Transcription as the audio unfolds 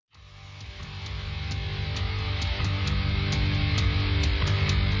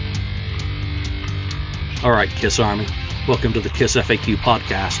All right, Kiss Army, welcome to the Kiss FAQ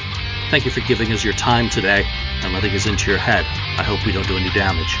podcast. Thank you for giving us your time today and letting us into your head. I hope we don't do any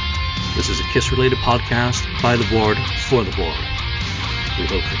damage. This is a Kiss-related podcast by the board, for the board. We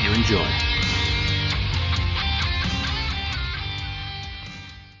hope that you enjoy.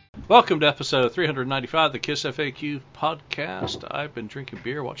 Welcome to episode 395 of the Kiss FAQ podcast. I've been drinking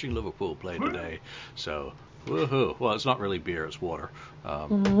beer watching Liverpool play today, so woohoo. Well, it's not really beer, it's water.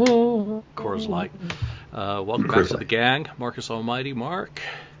 Coors Light. Welcome back to the gang. Marcus Almighty, Mark.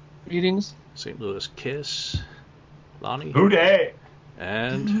 Greetings. St. Louis Kiss. Lonnie. Who day?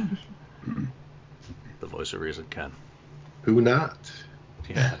 And the voice of reason, Ken. Who not?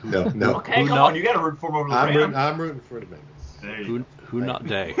 Yeah. No. Okay, come on. You got to root for him over the Rams. I'm rooting for the Bengals. Who not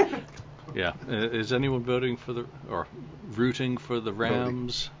day? Yeah. Is anyone voting for or rooting for the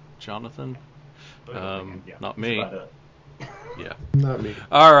Rams, Jonathan? Not me. Yeah. Not me.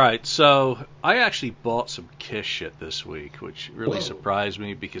 All right, so I actually bought some Kiss shit this week, which really surprised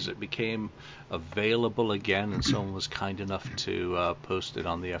me because it became available again, and someone was kind enough to post it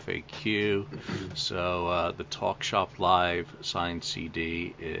on the FAQ. So the Talk Shop Live signed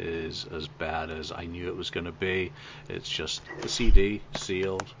CD is as bad as I knew it was going to be. It's just the CD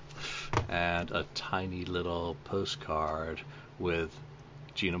sealed and a tiny little postcard with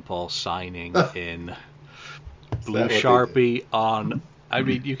Gene and Paul signing in blue Sharpie on. I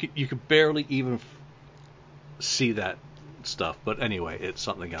mean, you could barely even see that stuff. But anyway, it's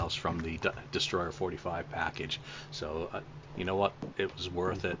something else from the Destroyer 45 package. So you know what? It was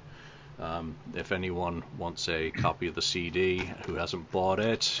worth it. If anyone wants a copy of the CD who hasn't bought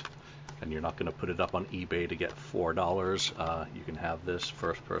it, and you're not going to put it up on eBay to get $4, you can have this.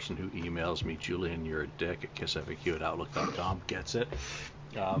 First person who emails me, Julian, you're a dick, at kissfaq@outlook.com, gets it.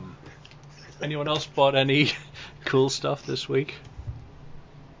 Anyone else bought any cool stuff this week?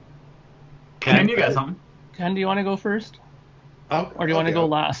 Ken, you got something? Ken, do you want to go first? Or do you want to go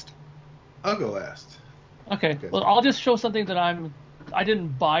last? I'll go last. Okay. Well, I'll just show something that I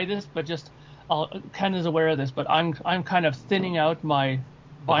didn't buy this, but just Ken is aware of this, but I'm kind of thinning out my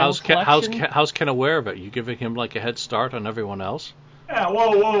vinyl collection. How's Ken aware of it? You giving him like a head start on everyone else? Yeah.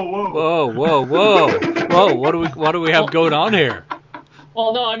 Whoa. Whoa! What do we have going on here?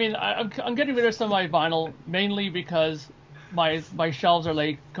 Well, no, I mean, I'm getting rid of some of my vinyl mainly because my shelves are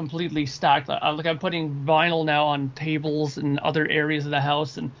like completely stacked. I'm putting vinyl now on tables and other areas of the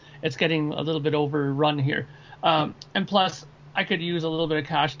house, and it's getting a little bit overrun here. And plus, I could use a little bit of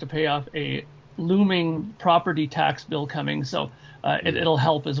cash to pay off a looming property tax bill coming, so it'll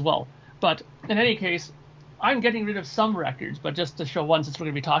help as well. But in any case, I'm getting rid of some records, but just to show one, since we're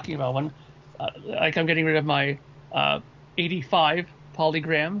going to be talking about one, like I'm getting rid of my 85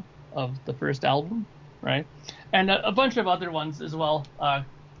 polygram of the first album, right? And a bunch of other ones as well. I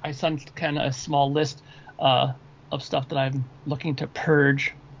sent Ken a small list of stuff that I'm looking to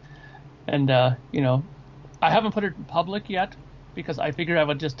purge. And, I haven't put it in public yet because I figured I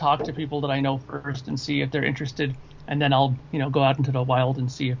would just talk to people that I know first and see if they're interested. And then I'll, go out into the wild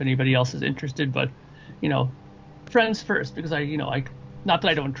and see if anybody else is interested. But, friends first, because I not that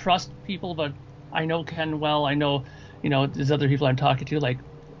I don't trust people, but I know Ken well. I know, there's other people I'm talking to, like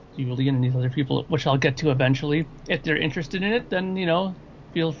Julian and these other people, which I'll get to eventually. If they're interested in it, then,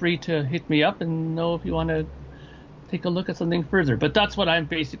 feel free to hit me up and know if you want to take a look at something further. But that's what I'm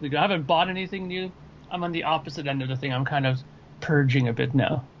basically doing. I haven't bought anything new. I'm on the opposite end of the thing. I'm kind of purging a bit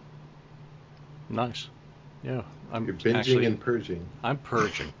now. Nice. Yeah. You're binging and purging. I'm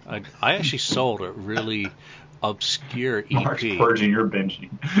purging. I actually sold a really obscure EP. Mark's purging, you're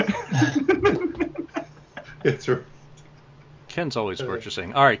binging. It's right. Ken's always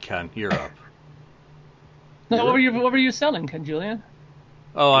purchasing. All right, Ken, you're up. No, what were you selling, Ken Julian?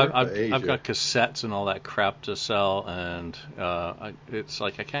 Oh, I've got cassettes and all that crap to sell, and it's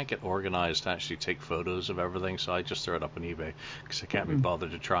like I can't get organized to actually take photos of everything, so I just throw it up on eBay because I can't be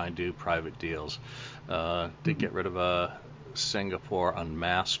bothered to try and do private deals. Did get rid of a Singapore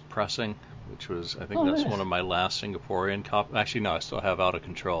unmasked pressing, which was, I think that's nice. One of my last Singaporean copies. Actually, no, I still have Out of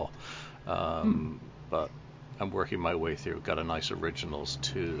Control, but I'm working my way through. Got a nice Originals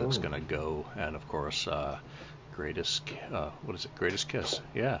too that's gonna go, and of course. Greatest Kiss?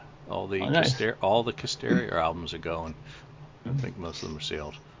 Yeah, all the all the Kisteria albums are going. I think most of them are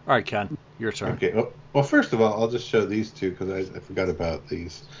sealed. All right, Ken, your turn. Okay. Well, first of all, I'll just show these two because I forgot about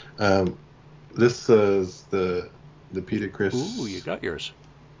these. This is the Peter Criss. Ooh, you got yours.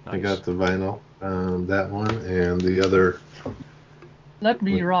 Nice. I got the vinyl. That one and the other. Let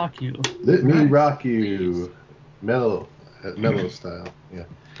Me Rock You. Let Me Rock You. Mellow style. Yeah.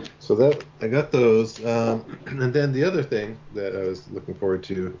 So I got those, and then the other thing that I was looking forward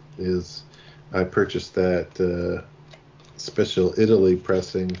to is I purchased that special Italy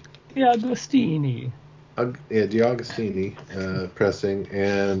pressing. Agostini. D'Agostini pressing,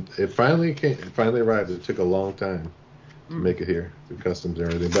 and it finally arrived. It took a long time to make it here through customs and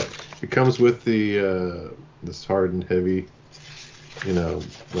everything, but it comes with the this hard and heavy,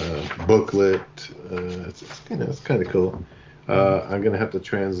 booklet. It's kind of cool. I'm gonna have to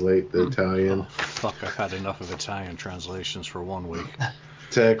translate the Italian. Oh, fuck! I've had enough of Italian translations for 1 week.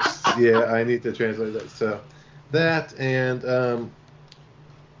 Text. Yeah, I need to translate that. So that and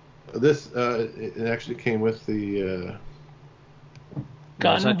this it actually came with the.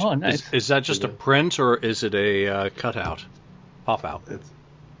 Gun. Nice. Is that just a print or is it a cutout? Pop out.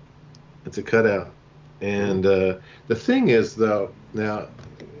 It's a cutout, and the thing is though, now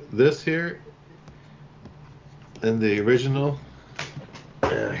this here and the original.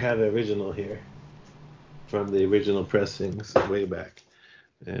 I have the original here from the original pressings way back.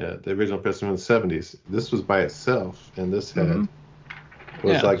 The original pressing from the 70s. This was by itself, and this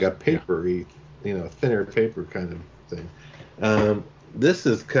was like a papery, thinner paper kind of thing. This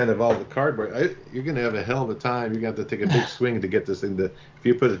is kind of all the cardboard. You're going to have a hell of a time. You're going to have to take a big swing to get this thing if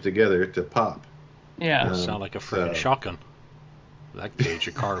you put it together, to pop. Yeah. Sound like a freaking shotgun. That gauge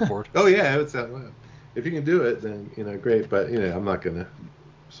of cardboard. Oh, yeah, it would sound well. If you can do it, then, great. But, I'm not going to.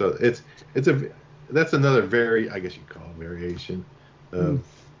 So that's another I guess you'd call variation of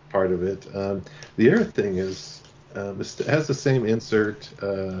part of it. The other thing is, it has the same insert,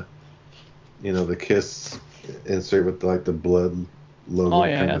 the Kiss insert with like the blood logo. Oh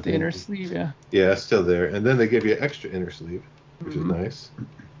yeah, the inner sleeve, yeah. Yeah, it's still there. And then they give you an extra inner sleeve, which is nice,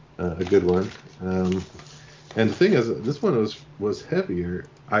 a good one. And the thing is, this one was heavier.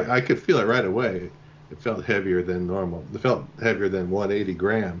 I could feel it right away. It felt heavier than normal. It felt heavier than 180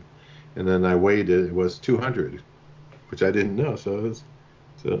 gram. And then I weighed it. It was 200, which I didn't know. So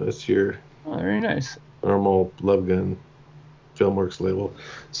it's your very nice normal Love Gun Filmworks label.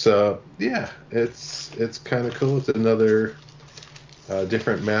 So yeah, it's kind of cool. It's another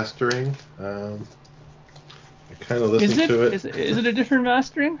different mastering. I kind of listened to it. Is it a different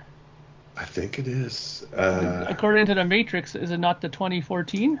mastering? I think it is. According to the Matrix, is it not the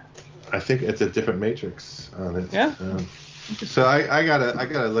 2014? I think it's a different matrix on it. Yeah. So I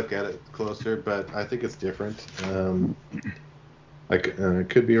gotta look at it closer, but I think it's different. I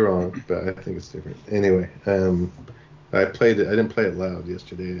could be wrong, but I think it's different. Anyway, I played it. I didn't play it loud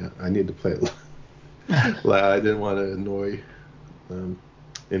yesterday. I need to play it loud. I didn't want to annoy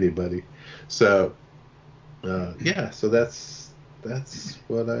anybody. So so that's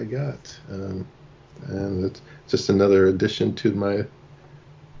what I got, and it's just another addition to my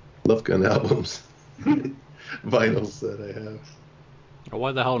Love Gun albums, vinyls that I have.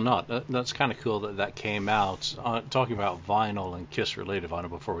 Why the hell not? That's kind of cool that came out. Talking about vinyl and Kiss-related vinyl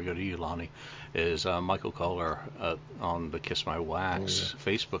before we go to you, Lonnie, is Michael Kohler on the Kiss My Wax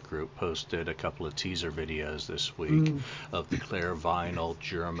Facebook group posted a couple of teaser videos this week of the clear vinyl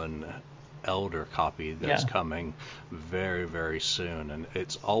German Elder copy that's coming very, very soon. And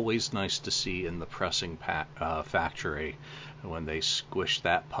it's always nice to see in the pressing factory when they squish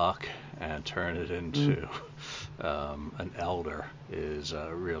that puck and turn it into an Elder is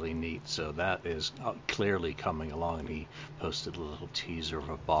really neat. So that is clearly coming along. And he posted a little teaser of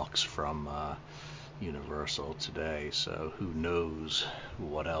a box from Universal today, so who knows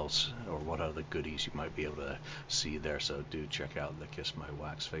what else or what other goodies you might be able to see there. So do check out the Kiss My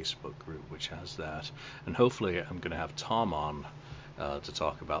Wax Facebook group, which has that. And hopefully I'm going to have Tom on to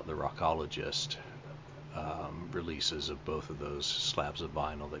talk about the Rockologist releases of both of those slabs of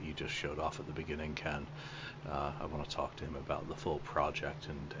vinyl that you just showed off at the beginning, Ken. I want to talk to him about the full project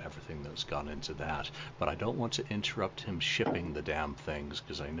and everything that's gone into that, but I don't want to interrupt him shipping the damn things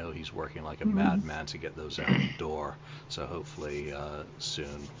because I know he's working like a madman to get those out the door. So hopefully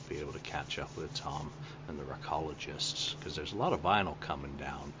soon be able to catch up with Tom and the Rockologists, because there's a lot of vinyl coming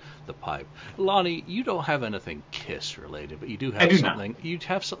down the pipe. Lonnie, you don't have anything Kiss related, but you do have something. You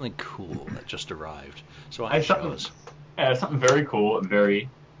have something cool that just arrived. So I show us. Yeah, something very cool and very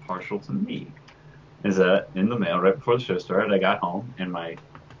partial to me. Is that in the mail right before the show started, I got home and my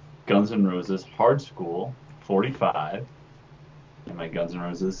Guns N' Roses Hard School 45 and my Guns N'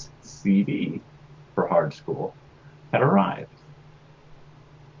 Roses CD for Hard School had arrived.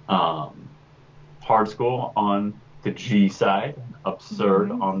 Hard School on the G side, Absurd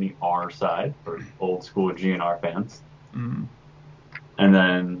on the R side for old school GNR fans. And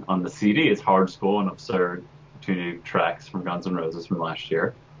then on the CD, it's Hard School and Absurd, 2 new tracks from Guns N' Roses from last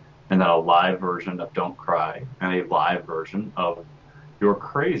year. And then a live version of Don't Cry, and a live version of You're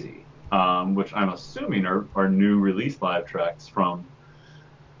Crazy, which I'm assuming are new release live tracks from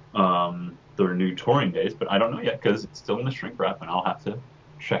the their new touring days, but I don't know yet because it's still in the shrink wrap, and I'll have to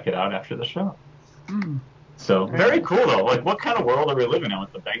check it out after the show. So very cool though. Like, what kind of world are we living in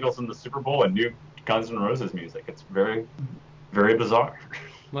with the Bengals in the Super Bowl and new Guns N' Roses music? It's very, very bizarre.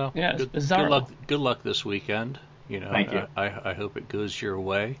 Well, Yeah, it's good bizarre. Good luck this weekend. Thank you. I hope it goes your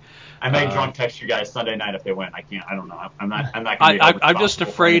way. I may drunk text you guys Sunday night if they win. I can't. I don't know. I'm not. I'm just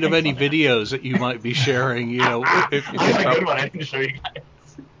afraid of any videos that you might be sharing. If I have a good one I can show you guys.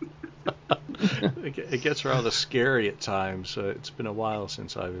 It gets rather scary at times. It's been a while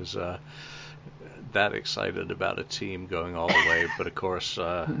since I was that excited about a team going all the way, but of course,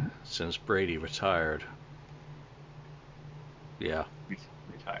 since Brady retired, yeah,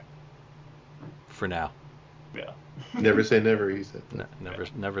 Retired for now. Yeah. Never say never, he said.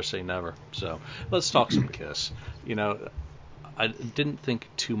 Never say never. So let's talk some Kiss. I didn't think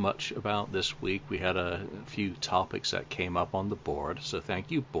too much about this week. We had a few topics that came up on the board, so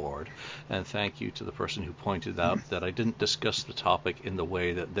thank you, board, and thank you to the person who pointed out that I didn't discuss the topic in the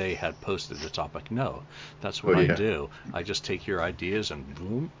way that they had posted the topic. No, that's what I do. I just take your ideas and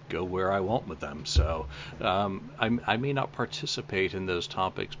boom, go where I want with them. So I may not participate in those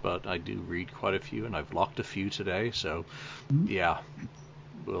topics, but I do read quite a few, and I've locked a few today, so yeah.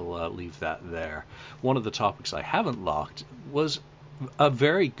 We'll leave that there. One of the topics I haven't locked was a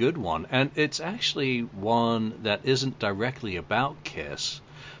very good one, and it's actually one that isn't directly about Kiss,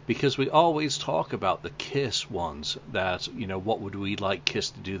 because we always talk about the Kiss ones that, what would we like Kiss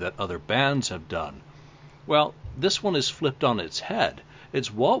to do that other bands have done? Well, this one is flipped on its head.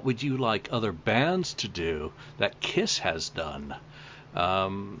 It's what would you like other bands to do that Kiss has done?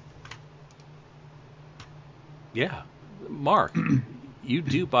 Yeah, Mark. You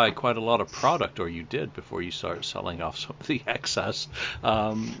do buy quite a lot of product, or you did before you started selling off some of the excess.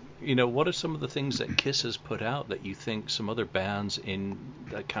 What are some of the things that Kiss has put out that you think some other bands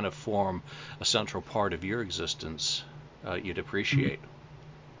that kind of form a central part of your existence you'd appreciate?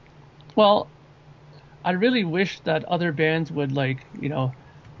 Well, I really wish that other bands would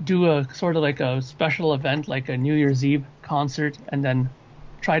do a sort of like a special event, like a New Year's Eve concert, and then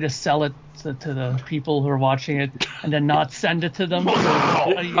try to sell it to the people who are watching it, and then not send it to them for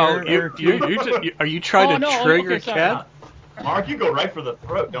a year or two. Are you trying to trigger Ken? Mark, you go right for the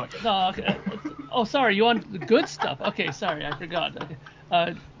throat, don't you? No, okay. Oh, sorry, you want the good stuff? Okay, sorry, I forgot.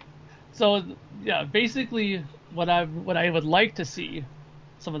 Okay. So yeah, basically what I would like to see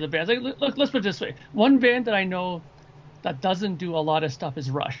some of the bands. Look, let's put it this way: one band that I know that doesn't do a lot of stuff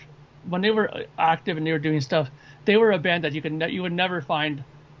is Rush. When they were active and they were doing stuff, they were a band that you would never find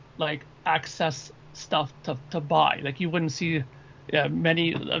like access stuff to buy. Like, you wouldn't see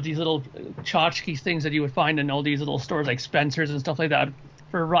many of these little tchotchke things that you would find in all these little stores like Spencer's and stuff like that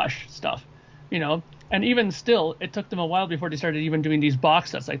for Rush stuff, And even still, it took them a while before they started even doing these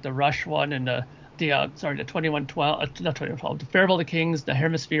box sets, like the Rush one and the 2112, not 2112, the Farewell to Kings, the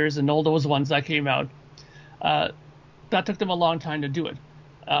Hemispheres, and all those ones that came out. That took them a long time to do it.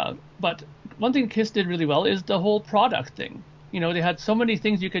 But one thing Kiss did really well is the whole product thing. They had so many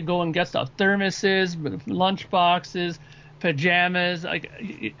things you could go and get stuff. Thermoses, lunch boxes, pajamas,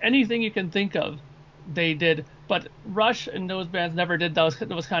 like anything you can think of, they did. But Rush and those bands never did those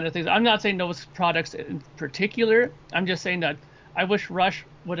kind of things. I'm not saying those products in particular. I'm just saying that I wish Rush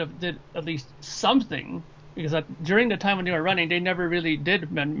would have did at least something, because during the time when they were running, they never really did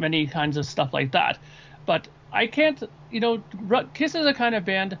many kinds of stuff like that. But I can't, Kiss is a kind of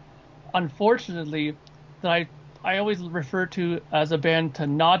band, unfortunately, that I always refer to as a band to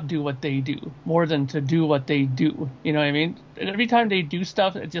not do what they do more than to do what they do. You know what I mean? And every time they do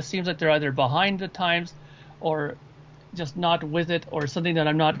stuff, it just seems like they're either behind the times or just not with it, or something that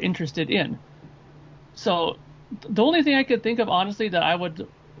I'm not interested in. So the only thing I could think of, honestly, that I would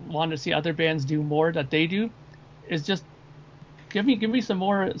want to see other bands do more that they do is just give me some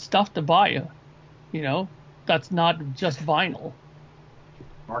more stuff to buy, that's not just vinyl.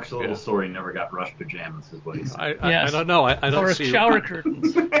 Mark's a little sore he never got Rush pajamas, is what he said. I don't know. I don't or see shower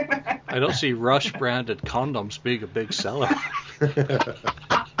curtains. I don't see Rush branded condoms being a big seller.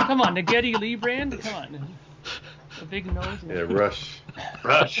 Come on, the Geddy Lee brand. Come on, the big nose. Yeah,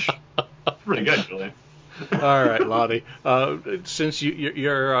 Rush. Pretty good, Julian. All right, Lottie. Since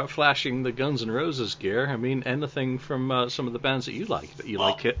you're flashing the Guns N' Roses gear, I mean, anything from some of the bands that you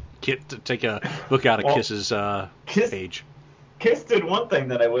like Kit to take a look out at Kiss's page. Kiss did one thing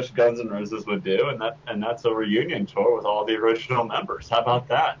that I wish Guns N' Roses would do, and that's a reunion tour with all the original members. How about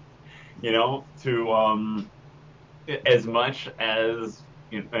that? As much as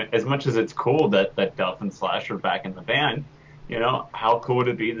it's cool that Duff and Slash are back in the band, how cool would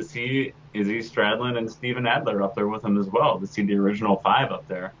it be to see Izzy Stradlin and Steven Adler up there with them as well, to see the original five up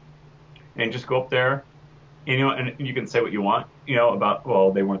there? and just go up there, and you can say what you want, about,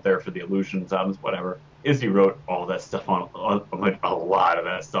 well, they weren't there for the Illusions albums, whatever. Izzy wrote all that stuff like a lot of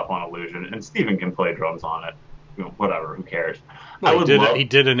that stuff on Illusion, and Steven can play drums on it. Whatever, who cares? Well, he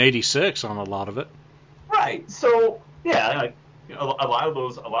did an '86 on a lot of it. Right. So yeah, like, a lot of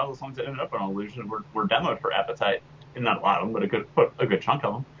those songs that ended up on Illusion were demoed for Appetite, and not a lot of them, but a good chunk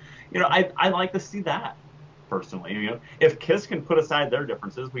of them. I like to see that personally. If Kiss can put aside their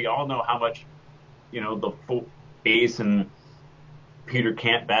differences, we all know how much, the full bass and Peter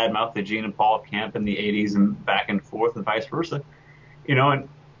Camp badmouth the Gene and Paul Camp in the '80s and back and forth and vice versa. And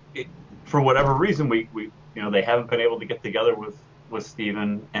for whatever reason, we they haven't been able to get together with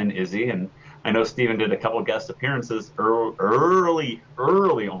Steven and Izzy, and I know Steven did a couple guest appearances early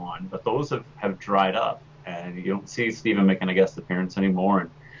on, but those have dried up, and you don't see Steven making a guest appearance anymore. And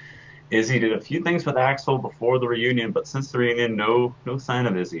Izzy did a few things with Axl before the reunion, but since the reunion, no sign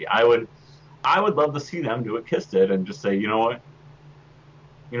of Izzy. I would love to see them do what Kiss did and just say, you know what,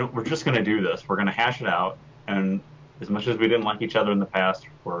 we're just going to do this. We're going to hash it out, and as much as we didn't like each other in the past,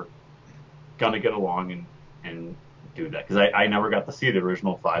 we're going to get along and do that, because I never got to see the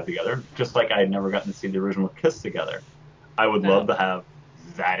original five together, just like I had never gotten to see the original Kiss together. I would love to have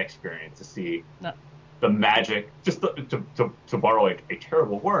that experience, to see the magic, just to borrow a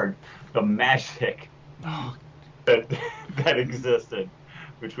terrible word, the magic that existed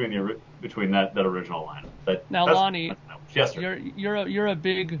between that original line. Now, Lonnie, yes, you're a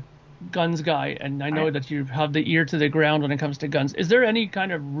big Guns guy, and I know that you have the ear to the ground when it comes to Guns. Is there any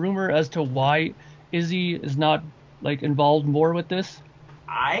kind of rumor as to why Izzy is not involved more with this?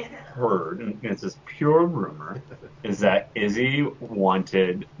 I heard, and it's just pure rumor, is that Izzy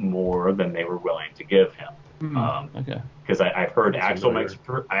wanted more than they were willing to give him. Okay. Because I've heard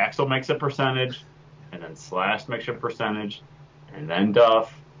Axl makes a percentage, and then Slash makes a percentage, and then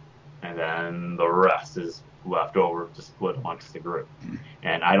Duff, and then the rest is left over to split amongst the group.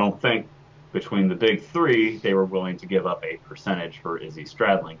 And I don't think between the big three they were willing to give up a percentage for Izzy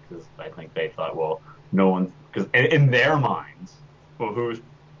Stradlin, because I think they thought, well, no one, because in their minds, well, who's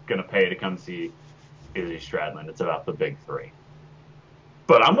going to pay to come see Izzy Stradlin? It's about the big three.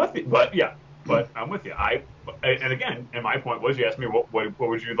 But I'm with you. But I'm with you. And again, and my point was, you asked me what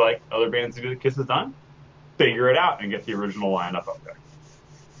would you like other bands to do that Kiss has done? Figure it out and get the original lineup up there.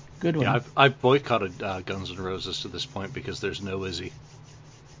 Good one. Yeah, I've boycotted Guns N' Roses to this point because there's no Izzy.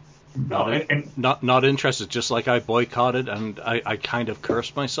 Not interested. Just like I boycotted, and I kind of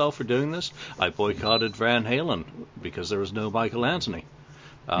cursed myself for doing this. I boycotted Van Halen because there was no Michael Anthony.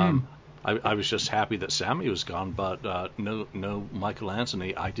 I was just happy that Sammy was gone, but no Michael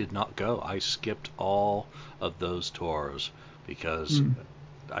Anthony. I did not go. I skipped all of those tours because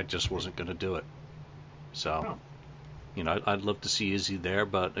I just wasn't going to do it. So, I'd love to see Izzy there,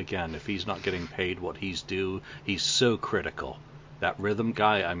 but again, if he's not getting paid what he's due, he's so critical. That rhythm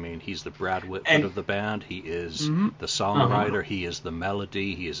guy, I mean, he's the Brad Whitford of the band. He is the songwriter. He is the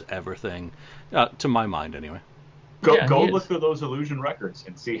melody. He is everything, to my mind, anyway. Go look through those Illusion records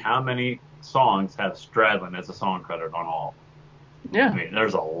and see how many songs have Stradlin as a song credit on all. Yeah. I mean,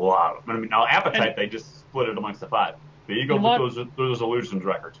 there's a lot of them. I mean, now Appetite, they just split it amongst the five. But you go look those Illusions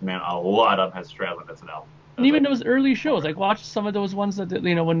records, man, a lot of them has Stradlin as an album. And even those early shows, watch some of those ones that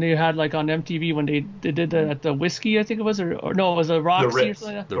when they had on MTV when they did at the Whiskey, I think it was, or no, it was a Roxy or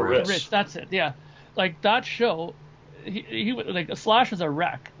something like that. The Ritz. That's it. Yeah, that show, he was Slash was a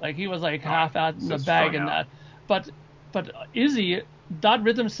wreck. He was half out in the bag in that. But Izzy, that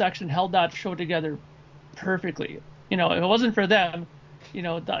rhythm section held that show together perfectly. If it wasn't for them, it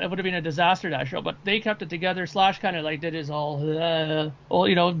would have been a disaster, that show. But they kept it together. Slash kind of did his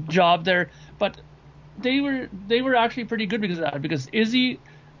job there, but they were actually pretty good because of that. Because Izzy,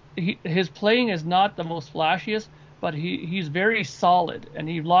 his playing is not the most flashiest, but he's very solid, and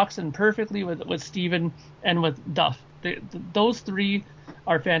he locks in perfectly with Steven and with Duff. Those three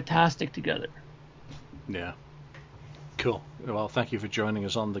are fantastic together. Yeah. Cool. Well, thank you for joining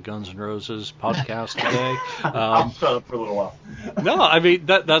us on the Guns N' Roses podcast today. I'll shut up for a little while. No, I mean,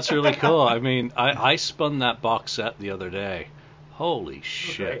 that's really cool. I mean, I spun that box set the other day. Holy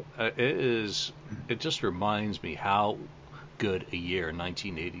shit. It just reminds me how good a year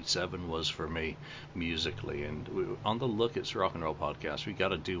 1987 was for me musically. And on the Look It's Rock and Roll podcast, we got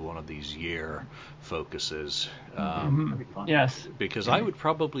to do one of these year focuses. Yes. Because I would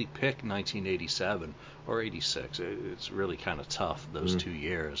probably pick 1987 or 86. It's really kind of tough, those 2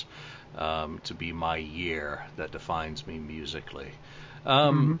 years, to be my year that defines me musically.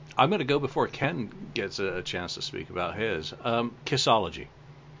 I'm going to go before Ken gets a chance to speak about his. Kissology.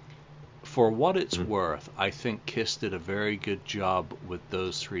 For what it's worth, I think Kiss did a very good job with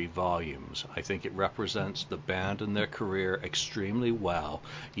those 3 volumes. I think it represents the band and their career extremely well.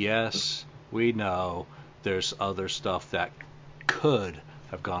 Yes, we know there's other stuff that could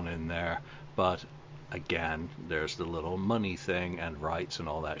have gone in there, but again, there's the little money thing and rights and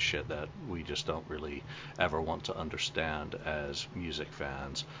all that shit that we just don't really ever want to understand as music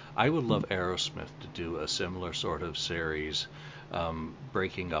fans. I would love Aerosmith to do a similar sort of series,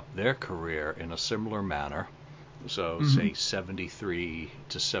 breaking up their career in a similar manner. So say 73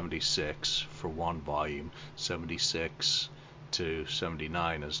 to 76 for one volume, 76 to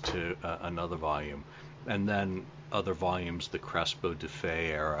 79 as to another volume, and then other volumes, the Crespo de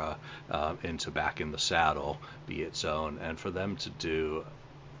Fey era into Back in the Saddle, be its own, and for them to do,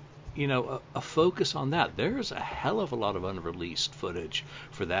 a focus on that. There's a hell of a lot of unreleased footage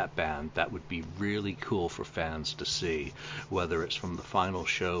for that band that would be really cool for fans to see, whether it's from the final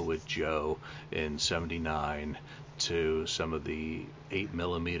show with Joe in 79 to some of the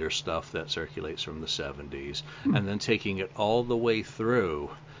 8mm stuff that circulates from the 70s, and then taking it all the way through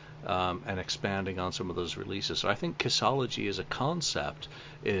and expanding on some of those releases. So I think Kissology as a concept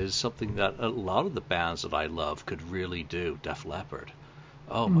is something that a lot of the bands that I love could really do. Def Leppard.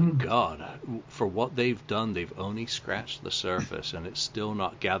 Oh my God. For what they've done, they've only scratched the surface, and it's still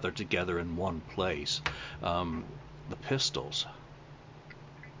not gathered together in one place. The Pistols.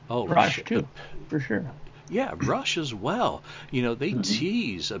 Oh, Rush too, for sure. Yeah, Rush as well. They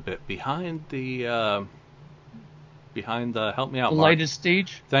tease a bit behind the help me out, The Mark. Lightest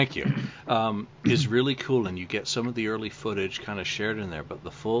Stage. Thank you. Is really cool, and you get some of the early footage kind of shared in there, but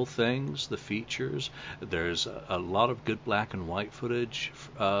the full things, the features, there's a lot of good black and white footage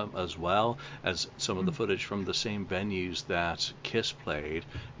as well as some of the footage from the same venues that Kiss played,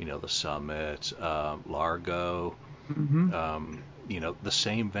 the Summit, Largo, the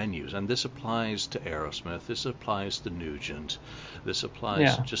same venues. And this applies to Aerosmith, this applies to Nugent, this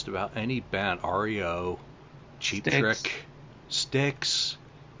applies to just about any band, REO, Cheap Trick, Styx.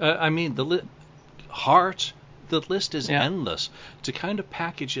 Heart. The list is endless. To kind of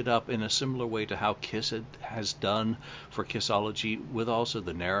package it up in a similar way to how Kiss has done for Kissology, with also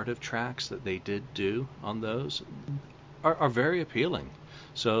the narrative tracks that they did do on those, are very appealing.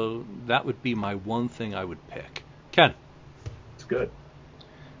 So that would be my one thing I would pick. Ken. It's good.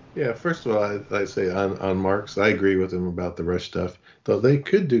 Yeah, first of all, I say on Mark's, I agree with him about the Rush stuff. Though they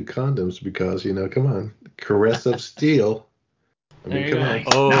could do condoms because, come on, Caress of Steel. Come on.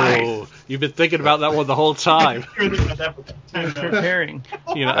 Oh, nice. You've been thinking about that one the whole time. Preparing.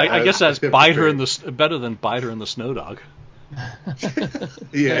 I guess that's better than Bite Her in the Snow Dog.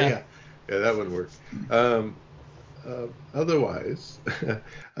 Yeah, that would work. Otherwise,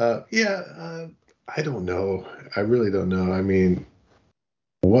 I don't know. I really don't know. I mean,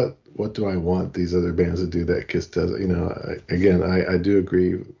 what do I want these other bands to do that Kiss does? I do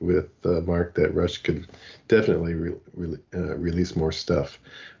agree with Mark that Rush could definitely release more stuff,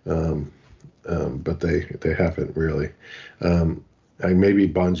 but they haven't really. Maybe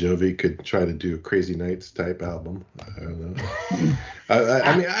Bon Jovi could try to do a Crazy Nights type album. I don't know.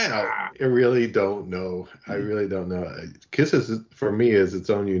 I really don't know. I really don't know. Kiss for me is its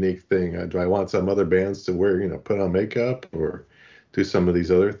own unique thing. Do I want some other bands to wear, put on makeup or do some of these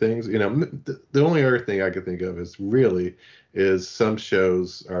other things? The only other thing I could think of is some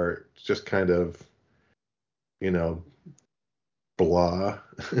shows are just kind of, blah,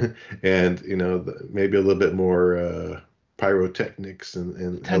 and maybe a little bit more pyrotechnics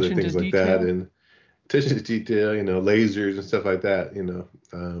and other things like detail. that, and attention to detail, lasers and stuff like that.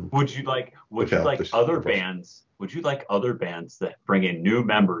 Would you like other bands? Would you like other bands that bring in new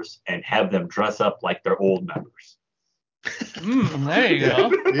members and have them dress up like their old members? There you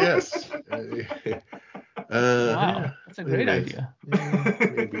go. Yes. Wow, that's a great idea.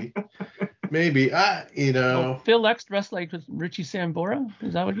 Maybe. Phil X dressed like Richie Sambora?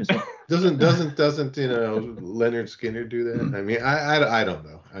 Is that what you said? Doesn't Leonard Skinner do that? I mean, I don't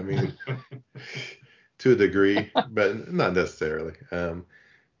know. I mean, to a degree, but not necessarily.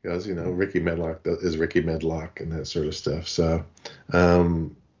 Because Ricky Medlock is Ricky Medlock and that sort of stuff. So, I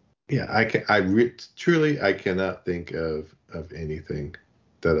cannot think of anything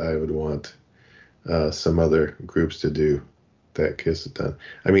that I would want some other groups to do that Kiss has done.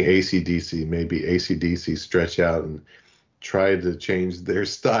 I mean, AC/DC stretch out and try to change their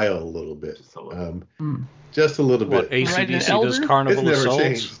style a little bit. Just a little bit. AC/DC does Carnival of Souls?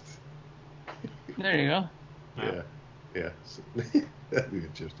 Changed. There you go. Yeah. That'd be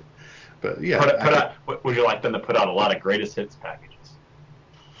interesting. But yeah. Would you like them to put out a lot of greatest hits packages?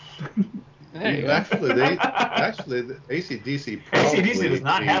 There you go. Actually, the AC/DC probably AC/DC does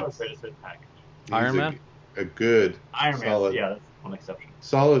not have a needs greatest hits package. Iron Man? a good Iron solid, Man, yeah, that's one exception.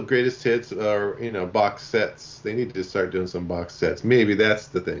 solid greatest hits or box sets. They need to start doing some box sets. Maybe that's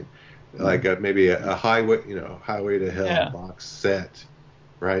the thing, like maybe a highway Highway to Hell Yeah. box set,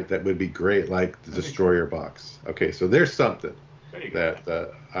 right? That would be great, like the Destroyer box. Okay, so there's something There you go.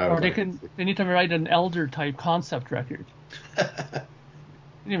 that I Or would like to see. they need to write an Elder type concept record. Can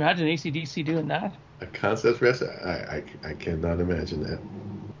you imagine AC/DC doing that? A concept rest? I cannot imagine that.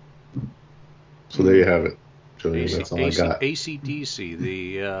 So there you have it, Julian. That's all I got. AC/DC,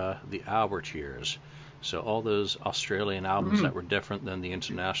 the Albert years. So all those Australian albums that were different than the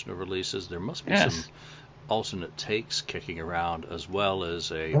international releases. There must be some alternate takes kicking around, as well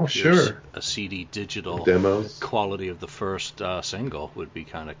as a CD digital demos. Quality of the first single would be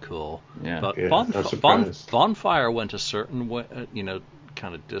kind of cool. Yeah. But Yeah, I'm surprised. Bonfire went a certain way,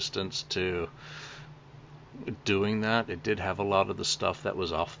 kind of distance to doing that. It did have a lot of the stuff that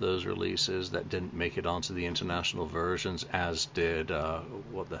was off those releases that didn't make it onto the international versions, as did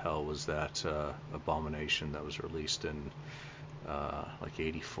what the hell was that Abomination that was released in like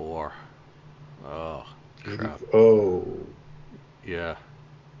 '84. Oh crap. Oh, Yeah.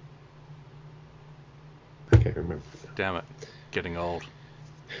 I can't remember. Damn it. Getting old.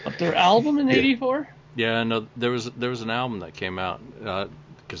 But their album in '84? Yeah, no, there was an album that came out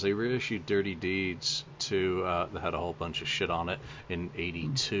because they reissued Dirty Deeds that had a whole bunch of shit on it in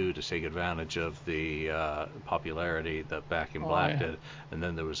 '82 to take advantage of the popularity that Back in Black did, and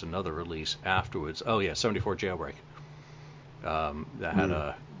then there was another release afterwards. Oh yeah, '74 Jailbreak. That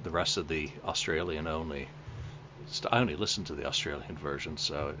had the rest of the Australian only. I only listened to the Australian version,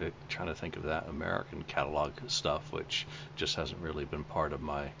 so trying to think of that American catalog stuff, which just hasn't really been part of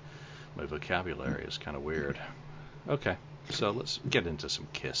my vocabulary, is kind of weird. Okay, so let's get into some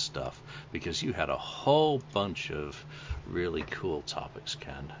Kiss stuff, because you had a whole bunch of really cool topics,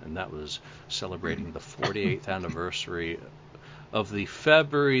 Ken, and that was celebrating the 48th anniversary of the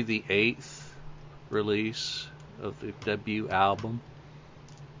February the 8th release of the debut album.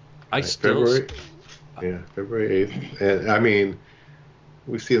 February 8th. And I mean,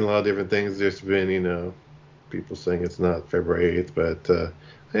 we've seen a lot of different things. There's been, people saying it's not February 8th, but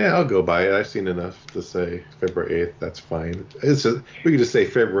yeah, I'll go by it. I've seen enough to say February 8th. That's fine. We can just say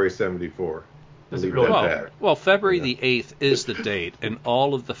February '74. Does it really matter? Well, February the 8th is the date, and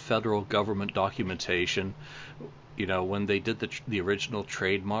all of the federal government documentation, when they did the original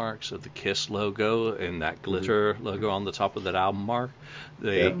trademarks of the Kiss logo and that glitter logo on the top of that album mark,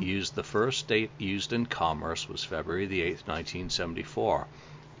 they used the first date used in commerce was February the 8th, 1974.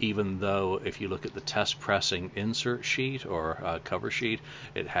 Even though if you look at the test pressing insert sheet or cover sheet,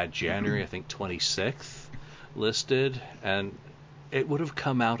 it had January, I think, 26th listed, and it would have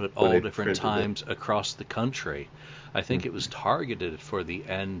come out at all different times across the country. I think it was targeted for the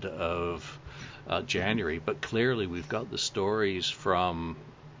end of January, but clearly we've got the stories from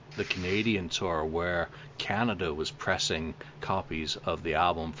the Canadian tour where Canada was pressing copies of the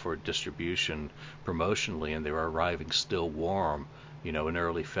album for distribution promotionally, and they were arriving still warm, in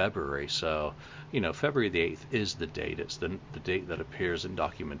early February. So, February the 8th is the date. It's the date that appears in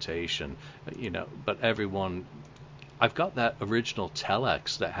documentation, but everyone... I've got that original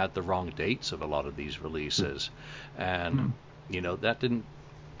telex that had the wrong dates of a lot of these releases, and, that didn't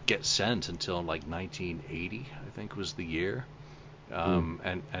get sent until like 1980, I think was the year.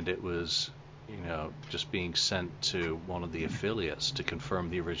 And it was, just being sent to one of the affiliates to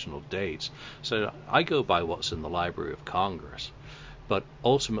confirm the original dates. So I go by what's in the Library of Congress. But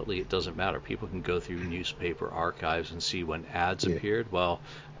ultimately, it doesn't matter. People can go through newspaper archives and see when ads appeared. Well,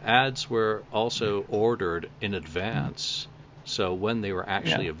 ads were also ordered in advance. So when they were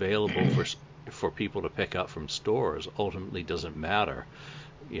actually available for people to pick up from stores ultimately doesn't matter.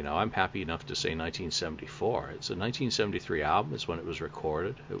 I'm happy enough to say 1974. It's a 1973 album. It's when it was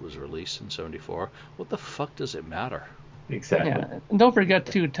recorded. It was released in '74. What the fuck does it matter? Exactly. Yeah, and don't forget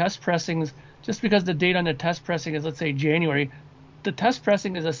too, test pressings. Just because the date on the test pressing is, let's say, January, the test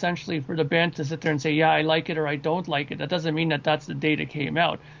pressing is essentially for the band to sit there and say, yeah, I like it or I don't like it. That doesn't mean that that's the date it came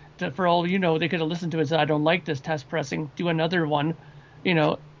out. For all you know, they could have listened to it and said, I don't like this test pressing. Do another one,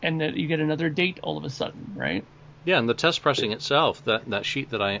 and then you get another date all of a sudden, right? Yeah, and the test pressing itself, that sheet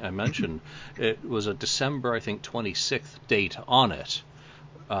that I mentioned, it was a December, I think, 26th date on it.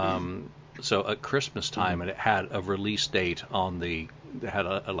 So at Christmas time, and it had a release date on it had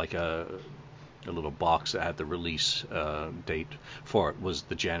a little box that had the release date for it, was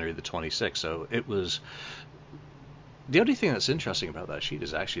the January the 26th. So it was... The only thing that's interesting about that sheet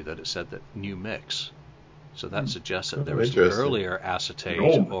is actually that it said that new mix. So that suggests that there Oh, was interesting. earlier acetate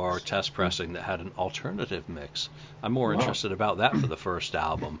No or mix. test pressing that had an alternative mix. I'm more Wow. interested about that for the first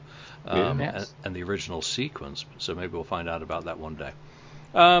album Yeah. Yes. and the original sequence. So maybe we'll find out about that one day.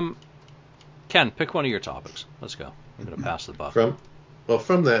 Ken, pick one of your topics. Let's go. I'm going to pass the buck. From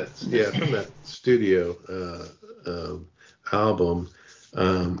that studio album,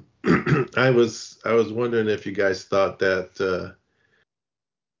 I was wondering if you guys thought that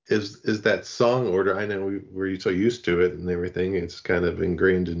is that song order. I know we're so used to it and everything. It's kind of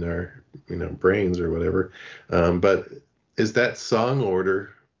ingrained in our brains or whatever. But is that song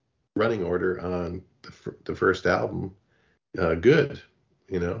order, running order on the first album good?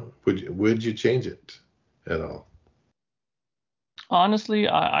 Would you change it at all? Honestly,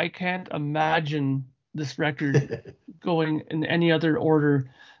 I can't imagine this record going in any other order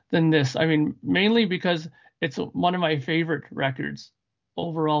than this. I mean, mainly because it's one of my favorite records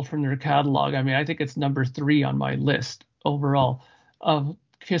overall from their catalog. I mean, I think it's number 3 on my list overall of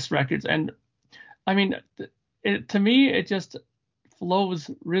Kiss records. And I mean, to me, it just flows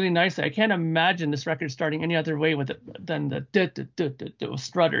really nicely. I can't imagine this record starting any other way with it than the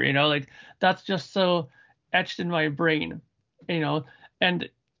strutter, like that's just so etched in my brain, and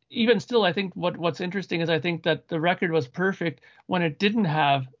even still, I think what's interesting is I think that the record was perfect when it didn't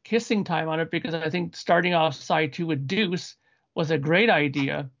have Kissing Time on it, because I think starting off side 2 with Deuce was a great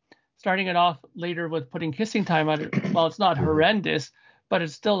idea. Starting it off later with putting Kissing Time on it, well, it's not horrendous, but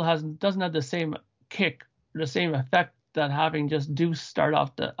it still doesn't have the same kick, the same effect that having just Deuce start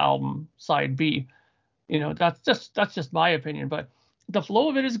off the album side B. That's just my opinion, but the flow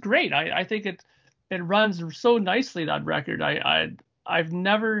of it is great. I think it runs so nicely, that record. I've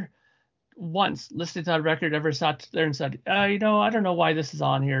never once listened to that record ever sat there and said, I don't know why this is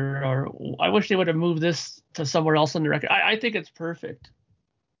on here, or I wish they would have moved this to somewhere else on the record. I think it's perfect.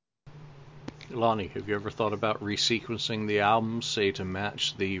 Lonnie, have you ever thought about resequencing the albums, say, to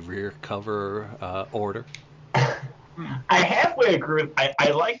match the rear cover order? I halfway agree with. I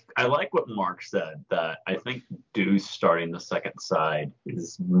like what Mark said, that I think Deuce starting the second side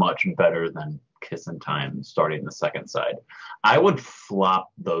is much better than Kissin' Time starting the second side. I would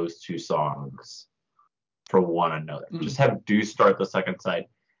flop those two songs for one another. Just have Deuce start the second side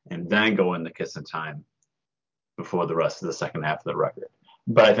and then go into Kissin' Time before the rest of the second half of the record.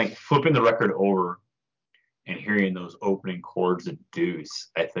 But I think flipping the record over and hearing those opening chords of Deuce,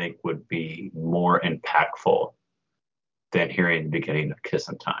 I think would be more impactful than hearing the beginning of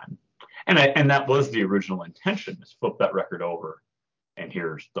Kissin' Time. And that was the original intention, is flip that record over and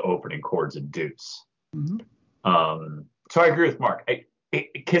here's the opening chords of Deuce. Mm-hmm. So I agree with Mark.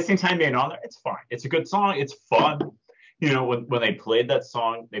 Kissing Time being on there, it's fine. It's a good song. It's fun. When they played that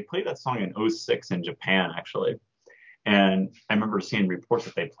song in 2006 in Japan, actually. And I remember seeing reports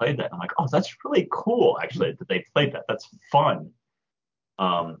that they played that. I'm like, oh, that's really cool, actually, that they played that. That's fun.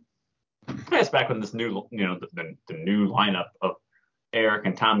 It's back when this new, the new lineup of Eric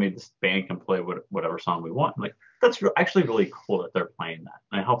and Tommy, this band can play whatever song we want. I'm like, that's actually really cool that they're playing that.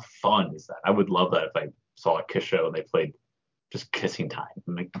 And how fun is that? I would love that if I saw a Kiss show and they played just Kissing Time.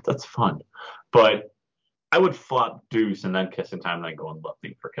 I'm like, that's fun. But I would flop Deuce and then Kissing Time and then go on Love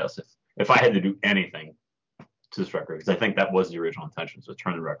Theme for Kiss if I had to do anything to this record, because I think that was the original intention, so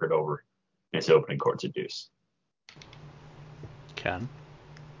turn the record over and its opening chords of Deuce. Ken?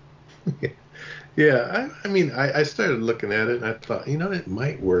 Yeah, I mean, I started looking at it and I thought, it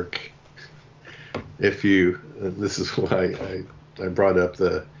might work if you. This is why I brought up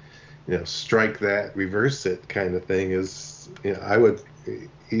the, strike that, reverse it kind of thing. Is I would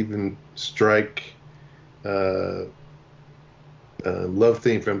even strike Love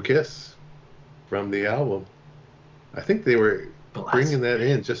Theme from Kiss from the album. I think they were bringing that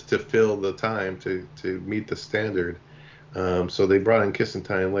in just to fill the time to meet the standard. So they brought in Kissin'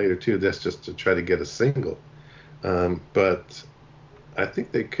 Time later too. That's just to try to get a single. But I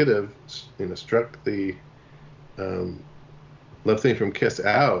think they could have, struck the Love Theme from Kiss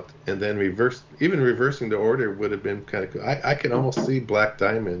out and then reversing the order would have been kind of cool. I can almost see Black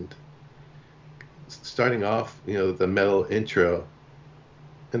Diamond starting off, the metal intro,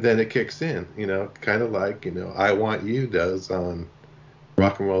 and then it kicks in, kind of like, I Want You does on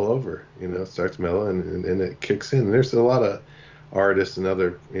Rock and Roll Over. It starts mellow and it kicks in. And there's a lot of artists and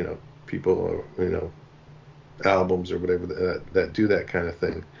other, people, albums or whatever that do that kind of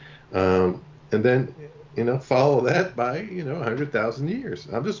thing. And then, follow that by, 100,000 Years.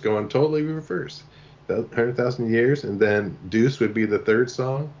 I'm just going totally reverse. 100,000 Years, and then Deuce would be the third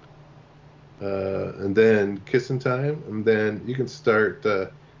song. And then Kissin' Time, and then you can start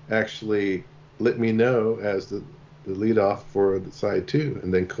actually Let Me Know as the lead off for the side 2,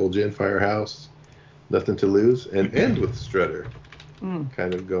 and then Cold Gin Firehouse, Nothing to Lose, and end with Strutter.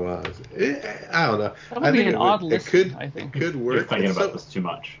 Kind of go on. I don't know. That would be an odd listen, I think. It could work. You're thinking about this too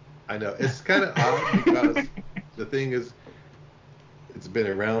much. I know. It's kind of odd because the thing is, it's been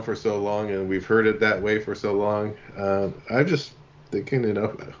around for so long and we've heard it that way for so long. I'm just thinking,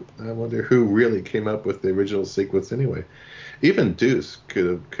 I wonder who really came up with the original sequence anyway. Even Deuce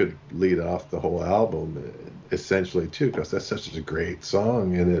could lead off the whole album essentially too, because that's such a great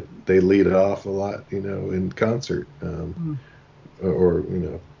song, and they lead it off a lot, in concert, or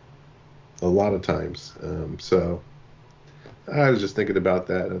a lot of times. So I was just thinking about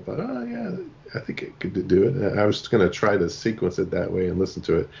that, and I thought, oh yeah, I think it could do it. I was going to try to sequence it that way and listen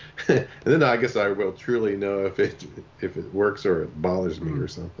to it, and then I guess I will truly know if it works or it bothers me or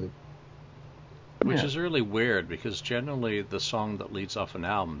something. Which is really weird, because generally the song that leads off an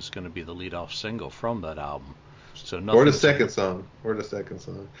album is going to be the lead-off single from that album. So or the second song.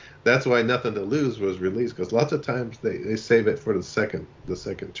 That's why Nothing to Lose was released, because lots of times they save it for the second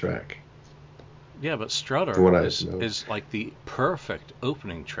track. Yeah, but Strutter is like the perfect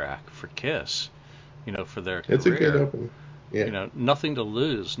opening track for Kiss, for their career. It's a good opening. Yeah. Nothing to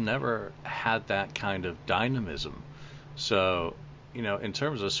Lose never had that kind of dynamism. So, in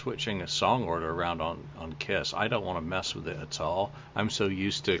terms of switching a song order around on Kiss, I don't want to mess with it at all. I'm so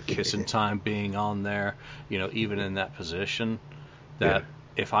used to Kissin' Time being on there, even in that position, that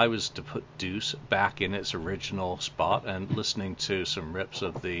if I was to put Deuce back in its original spot and listening to some rips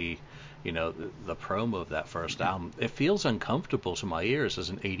of the promo of that first album, it feels uncomfortable to my ears as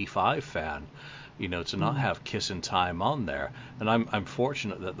an 85 fan, to not have Kissin' Time on there. And I'm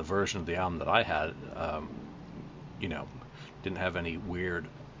fortunate that the version of the album that I had, didn't have any weird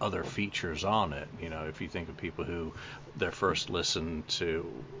other features on it. If you think of people who their first listen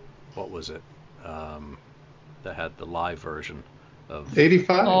to, what was it, that had the live version of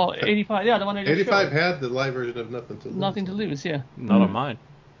 85. Oh, 85, yeah, the one I just 85 showed. had the live version of Nothing to Lose. Nothing to Lose, yeah. Not on mine.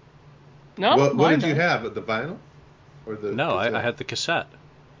 No, what did you have? The vinyl or the? No, I had the cassette.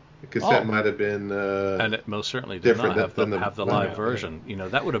 The cassette might have been, and it most certainly did not have the live version. Yeah.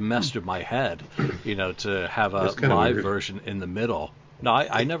 That would have messed with my head. To have a live version in the middle. No,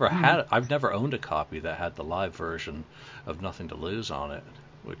 I never had. I've never owned a copy that had the live version of Nothing to Lose on it,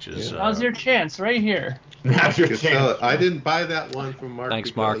 which is. Now's your chance, right here. Now's your chance. I didn't buy that one from Mark.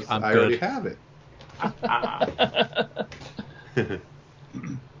 Thanks, Mark. I already have it.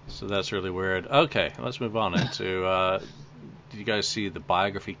 So that's really weird. Okay, let's move on into. Did you guys see the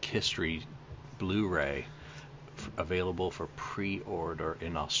Biography History Blu-ray available for pre-order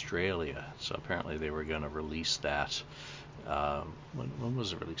in Australia? So apparently they were going to release that. When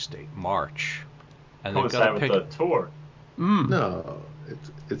was the release date? March. And they've got to pick with the tour. No,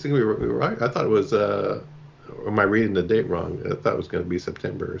 it's going to be right. I thought it was. Am I reading the date wrong? I thought it was going to be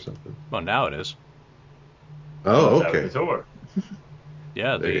September or something. Well, now it is. Oh, okay. The tour.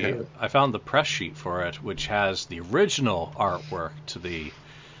 Yeah, I found the press sheet for it, which has the original artwork to the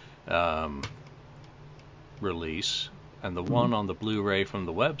release, and the one on the Blu-ray from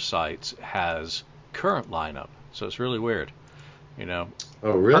the websites has current lineup. So it's really weird, Oh,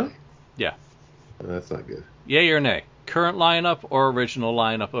 really? Yeah. That's not good. Yay or nay? Current lineup or original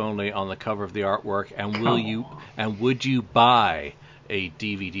lineup only on the cover of the artwork, and would you buy a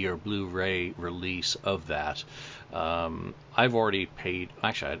DVD or Blu-ray release of that? I've already paid.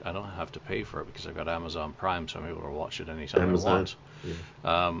 Actually, I don't have to pay for it because I've got Amazon Prime, so I'm able to watch it anytime I want.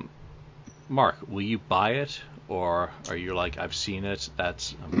 Yeah. Mark, will you buy it, or are you like, I've seen it,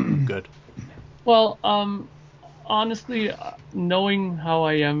 I'm good? Well, honestly, knowing how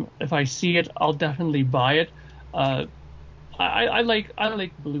I am, if I see it, I'll definitely buy it. I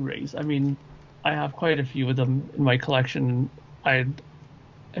like Blu-rays. I mean, I have quite a few of them in my collection. And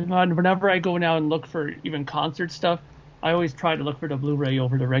whenever I go now and look for even concert stuff, I always try to look for the Blu-ray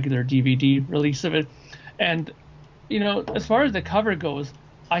over the regular DVD release of it. And, as far as the cover goes,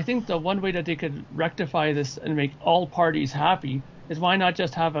 I think the one way that they could rectify this and make all parties happy is why not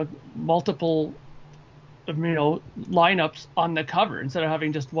just have multiple, lineups on the cover instead of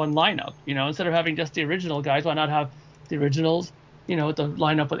having just one lineup. Instead of having just the original guys, why not have the originals? The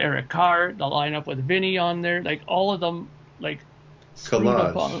lineup with Eric Carr, the lineup with Vinny on there, like all of them, like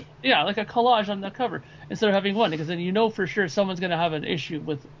collage. Like a collage on the cover instead of having one, because then for sure someone's going to have an issue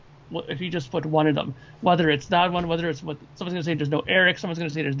with if you just put one of them, whether it's that one, whether it's what someone's going to say there's no Eric, someone's going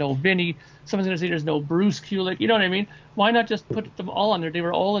to say there's no Vinny, someone's going to say there's no Bruce Kulick. You know what I mean? Why not just put them all on there? They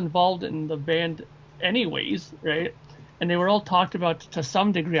were all involved in the band anyways, right? And they were all talked about to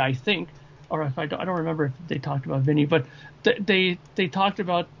some degree, I think, or if I don't remember if they talked about Vinny, but they talked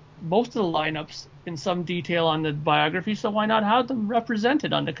about most of the lineups in some detail on the biography, so why not have them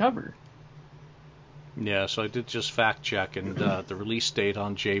represented on the cover? Yeah, so I did just fact check, and the release date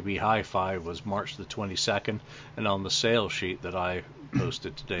on JB Hi-Fi was March the 22nd, and on the sales sheet that I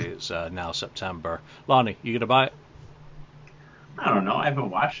posted today is now September. Lonnie, you gonna buy it? I don't know. I haven't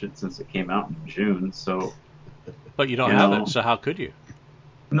watched it since it came out in June, so. But you don't You have know. it, so how could you?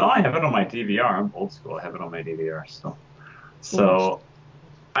 No, I have it on my DVR. I'm old school. I have it on my DVR still. So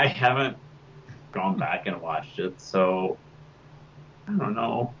I haven't gone back and watched it, so I don't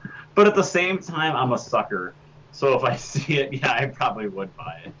know. But at the same time, I'm a sucker. So if I see it, yeah, I probably would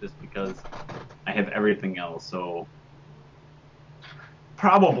buy it just because I have everything else. So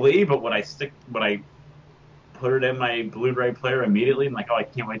probably, but would I put it in my Blu-ray player immediately and like, oh, I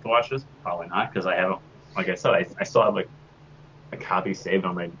can't wait to watch this? Probably not, because I haven't, like I said, I still have like a copy saved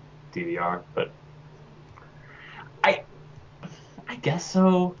on my DVR, but I guess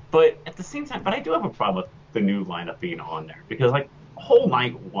so. But at the same time, but I do have a problem with the new lineup being on there because like whole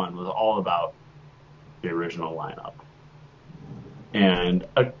night one was all about the original lineup, and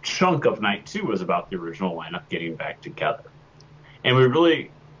a chunk of night two was about the original lineup getting back together, and we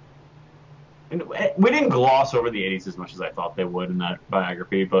didn't gloss over the 80s as much as I thought they would in that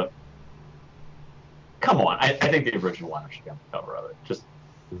biography, but come on, I think the original lineup should be on the cover of it. Just,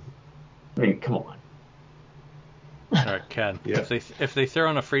 I mean, come on. All right, Ken. Yeah. If they throw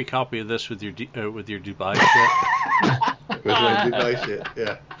in a free copy of this with your Dubai shit, With my Dubai shit,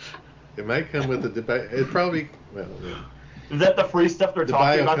 yeah. It might come with the Dubai. It probably. Well, yeah. Is that the free stuff they're Dubai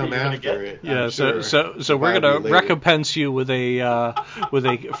talking will about come that you're after gonna get? it. yeah. I'm So sure. we're Dubai gonna will be later. recompense you with a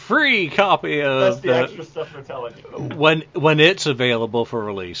free copy That's of the extra stuff they're telling you. when it's available for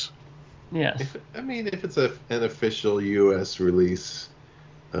release. Yes. If it's an official U.S. release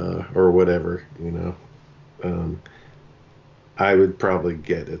or whatever, I would probably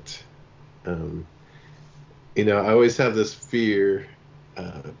get it. I always have this fear.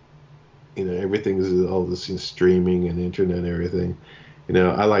 Everything's all this streaming and internet and everything.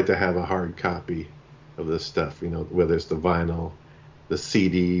 I like to have a hard copy of this stuff. Whether it's the vinyl, the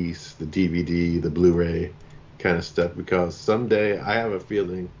CDs, the DVD, the Blu-ray kind of stuff, because someday I have a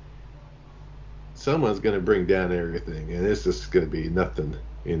feeling someone's going to bring down everything, and it's just going to be nothing.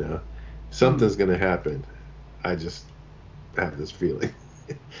 Something's going to happen. I just have this feeling.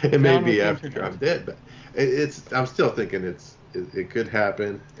 It may Down with be the after internet. I'm dead, but I'm still thinking it could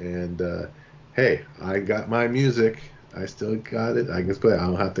happen. And hey, I got my music. I still got it. I can play. I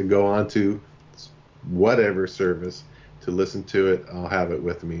don't have to go on to whatever service to listen to it. I'll have it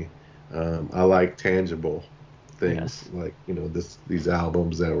with me. I like tangible things, Yes. like these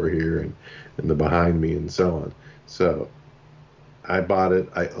albums that were here and the behind me and so on. So I bought it.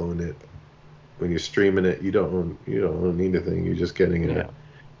 I own it. When you're streaming it, you don't own anything. You're just getting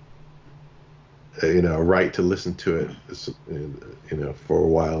a right to listen to it, for a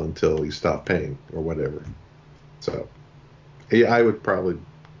while until you stop paying or whatever. So, yeah, I would probably